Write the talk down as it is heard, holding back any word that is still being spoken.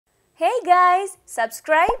Hey guys,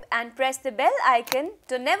 subscribe and press the bell icon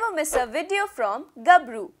to never miss a video from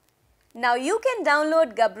Gabruu. Now you can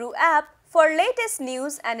download Gabruu app for latest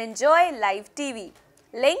news and enjoy live TV.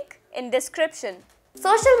 Link in description.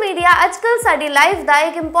 Social media आजकल साडी life का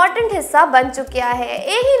एक important हिस्सा बन चुकिया है।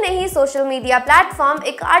 यही नहीं, social media platform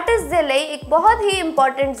एक आर्टिस्ट दे लई एक बहुत ही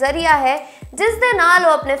इंपॉर्टेंट जरिया है जिस दे नाल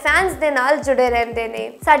वो अपने फैंस दे नाल जुड़े रहंदे ने।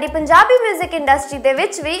 साडी पंजाबी म्यूजिक इंडस्ट्री दे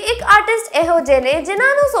विच भी एक आर्टिस्ट एहो जे ने जिन्हां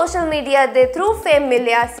नूं सोशल मीडिया दे थ्रू फेम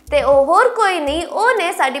मिलिया ते ओ होर कोई नहीं, ओ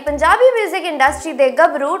ने साडी पंजाबी म्यूजिक इंडस्ट्री दे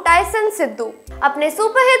गबरू टाइसन सिद्धू। अपने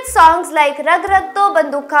सुपरहिट सॉन्ग्स लाइक रग रग तो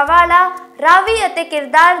बंदूका वाला, रावी अते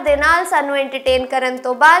किरदार दे नाल सानू एंटरटेन करन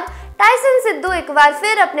तो बाद टाइसन सिद्धू एक बार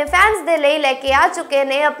फिर अपने फैंस दे लई लेके आ चुके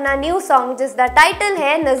ने अपना न्यू सॉन्ग जिस दा टाइटल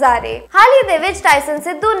है नज़ारे। हाल ही दे विच टाइसन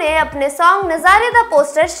सिद्धू ने अपने सॉन्ग नज़ारे दा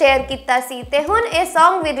पोस्टर शेयर कीता सी ते हुण ये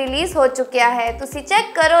सॉन्ग भी रिलीज हो चुकिया है। तुसी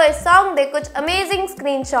चेक करो इस सॉन्ग दे कुछ अमेजिंग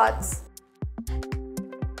स्क्रीनशॉट्स।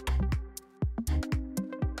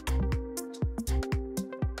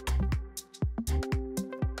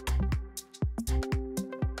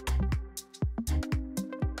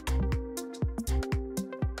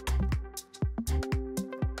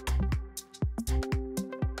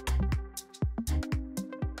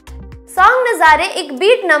 सॉन्ग नज़ारे एक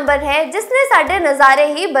बीट नंबर है जिसने साडे नज़ारे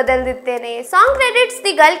ही बदल दिते ने। सॉन्ग क्रेडिट्स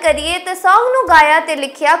की गल करिए तो सॉन्ग नू गाया ते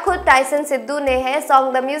लिखिया खुद टाइसन सिद्धू ने है।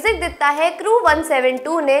 सॉन्ग दा म्यूजिक दिता है क्रू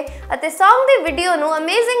 172 ने अते सॉन्ग दी वीडियो नू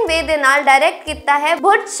अमेजिंग वे दे नाल डायरेक्ट किया है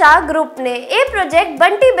भुट शाह ग्रुप ने। ये प्रोजेक्ट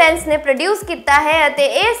बंटी बैंस ने प्रोड्यूस किया है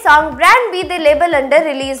अते ये सॉन्ग ब्रांड बी दे लेबल अंडर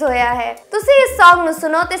रिलीज होया है। तुसी इस सॉन्ग नू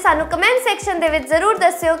सुनो ते सानू कमेंट सेक्शन दे विच जरूर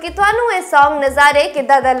दस्सियो कि तुहानू ये सॉन्ग नज़ारे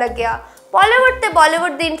किद्दां दा लग्गिया। बॉलीवुड ते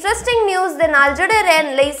बॉलीवुड दी इंटरेस्टिंग न्यूज़ दे नाल जुड़े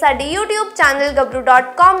रहन लई साडी YouTube चैनल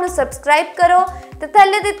gabroo.com नू सब्सक्राइब करो ते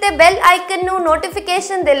थल्ले दिते बेल आइकन नू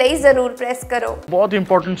नोटिफिकेशन दे लई जरूर प्रेस करो। बहुत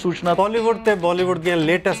इंपॉर्टेंट सूचना बॉलीवुड ते बॉलीवुड दी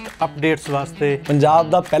लेटेस्ट अपडेट्स वास्ते पंजाब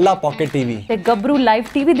दा पहला पॉकेट टीवी ते गबरू लाइव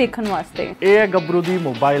टीवी देखण वास्ते ये है गबरू दी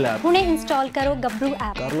मोबाइल ऐप। हुणे इंस्टॉल करो गबरू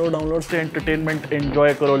ऐप, कर लो डाउनलोड से एंटरटेनमेंट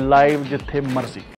एंजॉय करो लाइव जिथे मर्जी।